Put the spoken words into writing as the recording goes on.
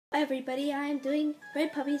Hi everybody, I'm doing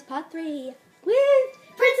Red Puppies Part 3 with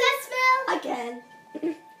Princessville again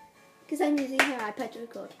because I'm using her iPad to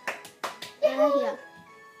record. Yay!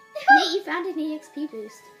 Nate, you found an EXP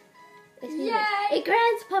boost. Yay! It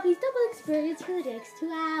grants puppies double experience for the next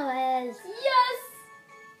 2 hours. Yes!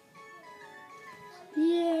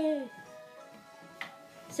 Yay!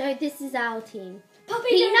 So this is our team. Puppy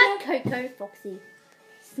Peanut, Coco, Foxy.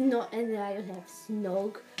 And then I have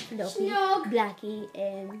Snog, Fluffy, Snog. Blackie,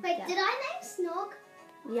 and... Wait, did I name Snog?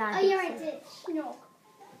 Yeah, Oh, yeah, I did. Snog.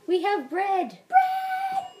 We have bread.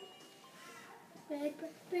 Bread.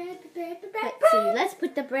 Let's see, let's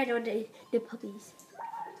put the bread on the puppies.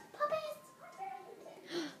 Puppies.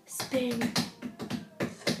 Spin.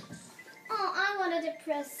 Oh, I wanted to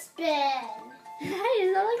press spin. Hey,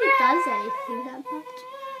 it's not like it does anything that much.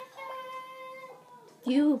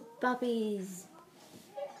 You puppies.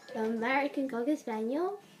 American Cocker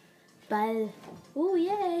Spaniel. Ball. Oh,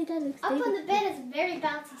 yay, that looks Up big. on the bed is very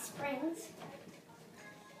bouncy springs.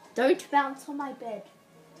 Don't bounce on my bed.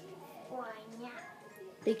 Why not?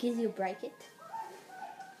 Because you'll break it.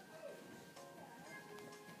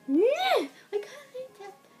 No! I can't make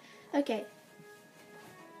that. Okay.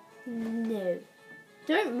 No.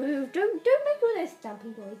 Don't move. Don't make all those stumpy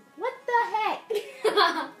noise. What the heck?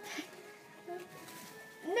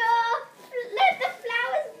 No! Let the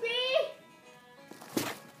flowers be!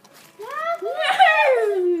 No!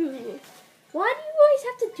 Why do you always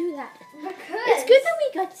have to do that? Because It's good that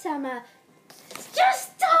we got some,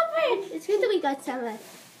 just stop it! It's good that we got some,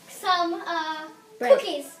 some bread.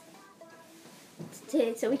 cookies.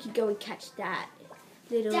 So we could go and catch that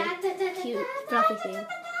little cute fluffy thing.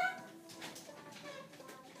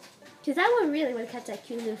 Because I would really want to catch that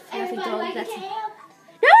cute little fluffy Everybody dog. wag a That's... tail.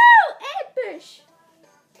 No! Ambush!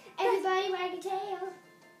 Everybody wag a tail.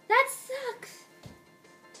 That sucks.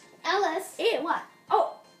 Alice, What?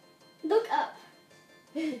 Oh! look up.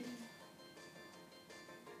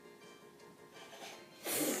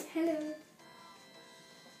 Hello.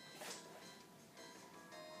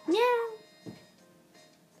 Meow.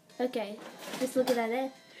 Okay, just look at that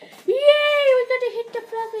there. Yay! We're gonna hit the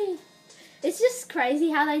fluffy. It's just crazy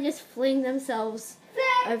how they just fling themselves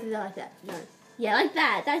over there like that. No. Yeah, like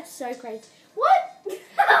that. That's so crazy. What?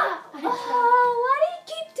 Oh, why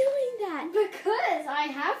do you keep doing that? Because I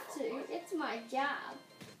have to. It's my job.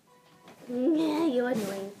 Yeah, you're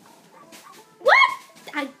annoying. What?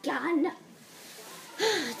 A gun?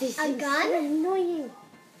 This A is gun? so annoying.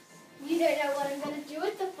 You don't know what I'm going to do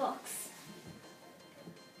with the fox.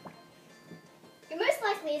 It most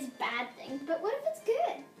likely is a bad thing, but what if it's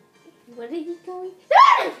good? What are you going?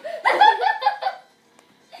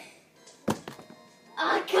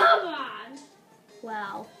 Oh, come on.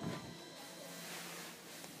 Wow.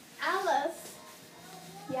 Alice.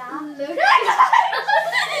 Yeah. Look.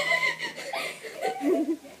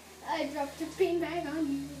 I dropped a beanbag on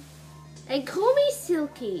you. And call me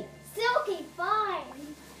Silky. Silky,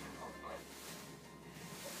 fine.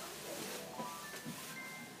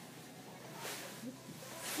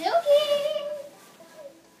 Silky.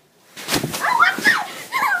 Oh, what the?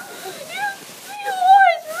 You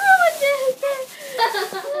always ruined it.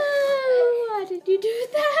 Why did you do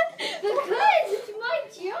that? Because it's my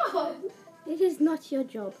job. It is not your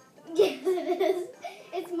job. Yes, it is.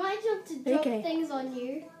 It's my job to drop Okay. things on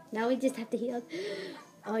you. Now we just have to heal.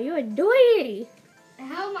 Oh, you're annoying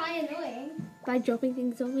How am I annoying? by dropping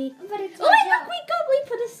things on me. But it's Oh, my look, job. we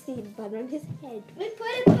put a seed bun on his head. We put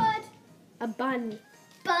it, bud. A bun.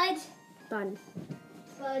 Bud. Bun.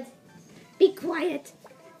 Bud. Be quiet.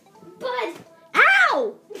 Bud.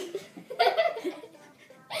 Ow!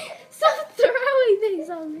 Stop throwing things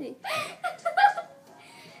on me.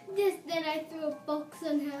 Just then I threw a box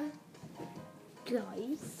on her.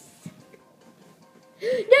 Guys. No,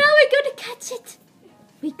 we're gonna catch it.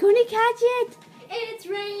 We're gonna catch it. It's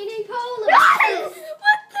raining polar No! bears.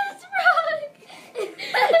 What is wrong?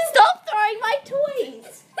 Stop throwing my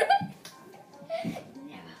toys.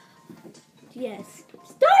 Yes.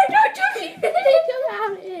 Don't do anything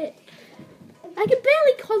about it. I can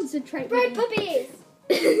barely concentrate. Red with puppies.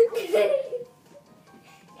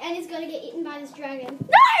 And he's gonna get eaten by this dragon.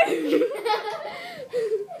 No!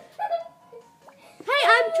 Hey,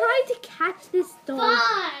 I'm trying to catch this dog.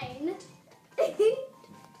 Fine.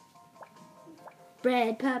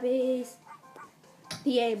 Bread puppies.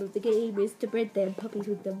 The aim of the game is to breed them puppies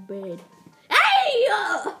with the bread. Hey!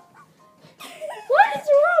 What is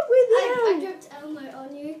wrong with you? I dropped Elmo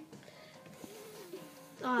on you.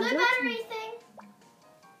 Oh, No that's- battery thing.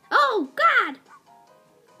 Oh, God!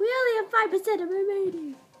 We only have 5% of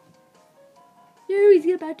remaining. No, he's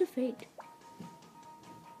about to faint.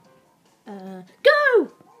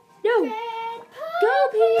 Go!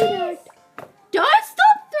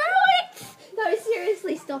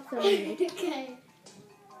 stop throwing it. Okay.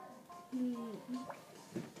 I'm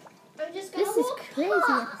just gonna This is walk crazy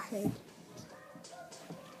past. episode.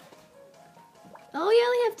 Oh, we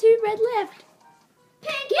only have 2 red left.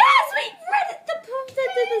 Pancake. Yes, we read it.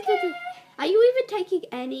 Are you even taking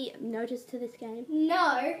any notice to this game?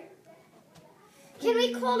 No. Can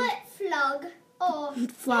we call it flug or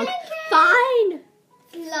Flug. pancake? Fine.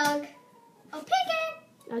 Flug or pancake?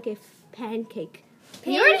 Okay, pancake.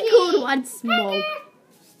 You already called one small.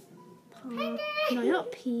 Pancake. No,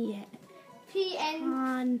 not P yet. P-N.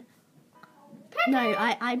 Pan. No,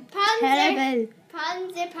 I'm Pansy. terrible.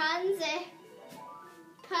 Pansy.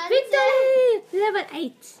 Victory! Level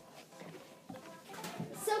 8.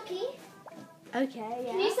 Silky. Okay,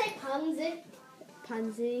 yeah. Can you say pansy?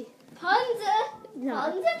 Pansy. Panzer.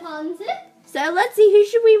 No. Panzer. So let's see, who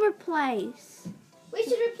should we replace? We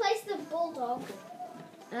should replace the bulldog.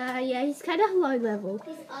 Yeah, he's kind of low level.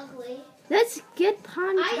 He's ugly. Let's get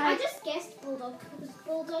I just guessed bulldog because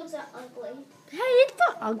bulldogs are ugly. Hey, it's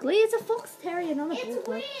not ugly. It's a fox terrier, not a It's bulldog.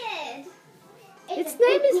 weird. Its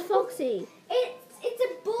name is Foxy. It's a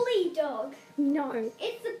bully dog. No.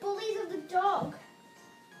 It's the bullies of the dog.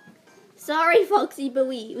 Sorry, Foxy, but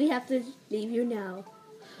we have to leave you now.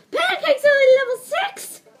 Pancake's only level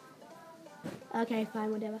 6! Okay,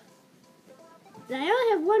 fine, whatever. I only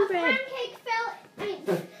have 1 bread.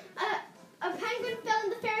 A penguin fell in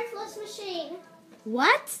the fairy floss machine.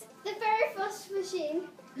 What? The fairy floss machine.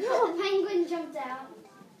 The penguin jumped out.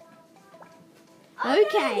 Oh,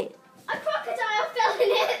 Okay. no. A crocodile fell in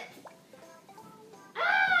it.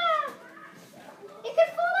 Ah! It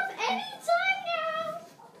could fall off any time now.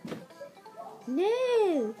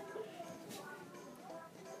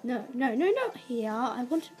 No. No, not here. I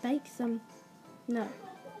want to bake some. No.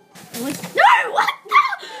 No, what? No!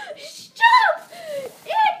 Stop!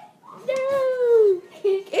 No!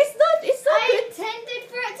 It's not I good. intended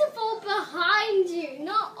for it to fall behind you,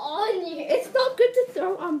 not on you. It's not good to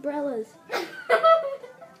throw umbrellas.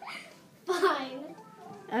 Fine.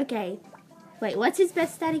 Okay. Wait, what's his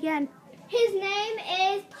best stat again? His name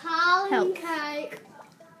is Pancake.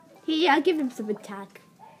 Here, I'll give him some attack.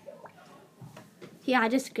 Here, I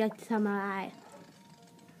just got some eye.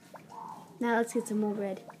 Now let's get some more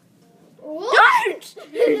bread. Wolf.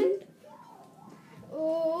 Don't!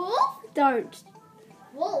 Wolf. Don't.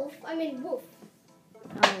 Wolf. I mean wolf.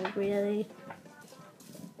 Oh, really?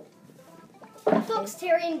 Fox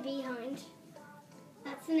Terrier behind.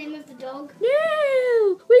 That's the name of the dog.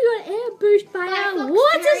 No! We got ambushed by By a Fox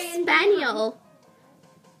water Terrier spaniel.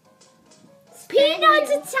 Spaniel.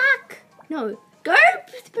 Peanuts attack! No. Go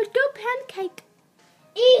pancake.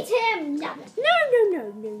 Eat him. No. No.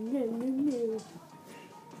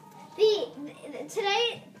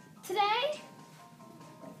 Today.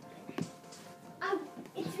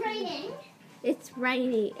 It's raining. It's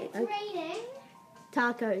rainy. It's raining.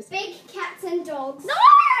 Tacos. Big cats and dogs. No!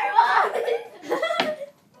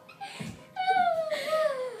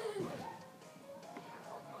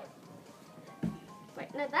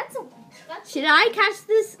 Wait, no, that's Should I catch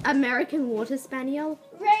this American water spaniel?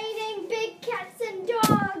 raining big cats and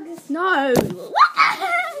dogs. No.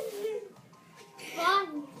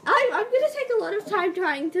 Fun. I'm gonna take a lot of time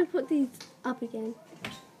trying to put these up again.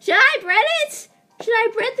 Should I bread it? Should I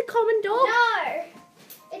bread the common dog? No.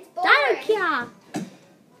 It's boring. I don't care.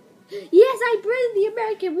 Yes, I bred the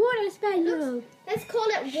American water spaniel. Let's call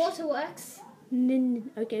it Waterworks.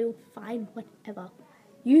 Okay, well, fine, whatever.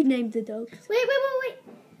 You named the dog. Wait.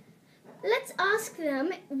 Let's ask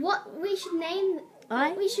them what we should name.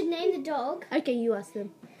 We should name the dog. Okay, you ask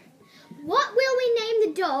them. What will we name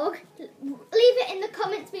the dog? Leave it in the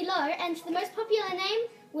comments below, and the most popular name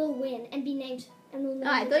will win and be named. And we'll name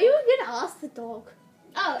I the thought dog. you were gonna ask the dog.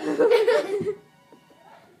 Oh.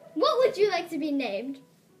 What would you like to be named?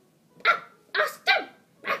 Ask them.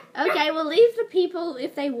 Okay, we'll leave the people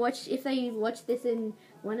if they watch this and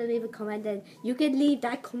want to leave a comment. Then you can leave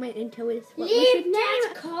that comment and tell us what we should name.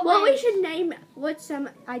 What we should name. What's some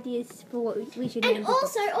ideas for what we should name? And the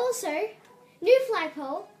dog. also, new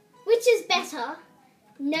flagpole. Which is better,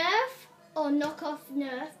 Nerf or knockoff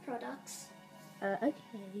Nerf products?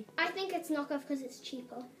 Okay. I think it's knockoff because it's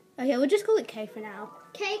cheaper. Okay, we'll just call it K for now.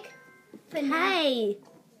 Cake for now. K.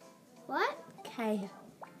 What? K.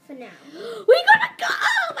 For now. We gotta go!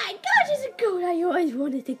 Oh my gosh, it's a gold. I always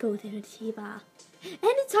wanted to go there, Shiba. And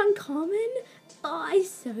it's uncommon. Oh, I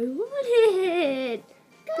so want it.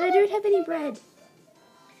 But I don't have any bread.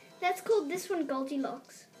 Let's call this one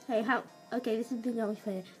Goldilocks. Hey, okay, this has been going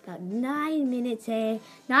for about 9 minutes here.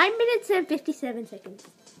 9 minutes and 57 seconds.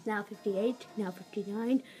 Now 58, now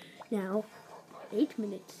 59, now 8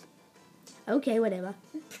 minutes. Okay, whatever.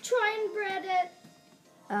 Try and bread it.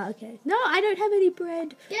 Okay. No, I don't have any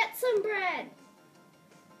bread. Get some bread.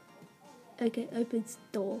 Okay, opens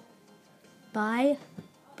door. Buy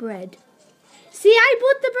bread. See, I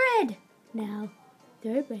bought the bread. Now,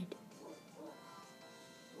 throw bread.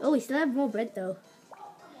 Oh, we still have more bread though.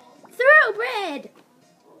 Throw bread.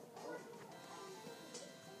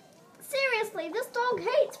 Seriously, this dog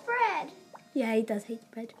hates bread. Yeah, he does hate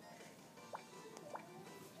bread.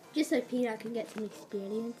 Just so Peanut can get some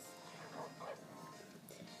experience.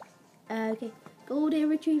 Okay, golden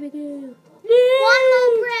retriever go. One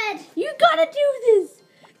more bread. You gotta do this.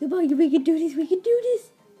 Come on, we can do this. We can do this.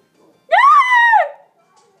 No!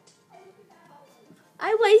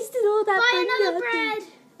 I wasted all that Buy for another nothing. bread.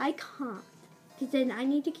 I can't, because then I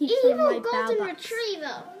need to keep some of my Evil golden Bow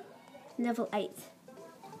retriever. Level 8.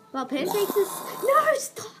 Well, Pancakes is... No,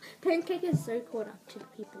 stop! Pancake is so caught up to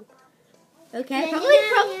people. Okay,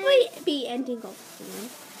 probably be ending off soon.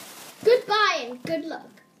 Goodbye and good luck.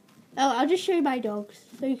 Oh, I'll just show you my dogs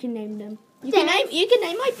so you can name them. You can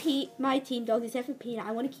name my team dog except for Peanut.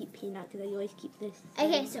 I want to keep Peanut because I always keep this.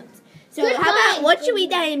 Okay, so how about what should we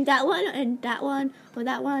name? That one and that one or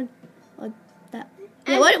that one or that?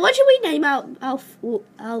 Yeah, what should we name our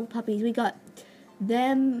puppies? We got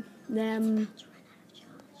them.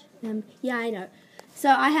 Yeah, I know. So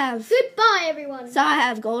I have. Goodbye, everyone. So I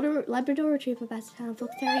have Golden Labrador Retriever, Basset Hound,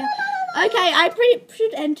 Fox Terrier. Okay, I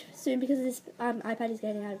should end soon because this iPad is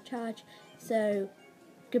getting out of charge. So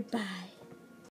goodbye.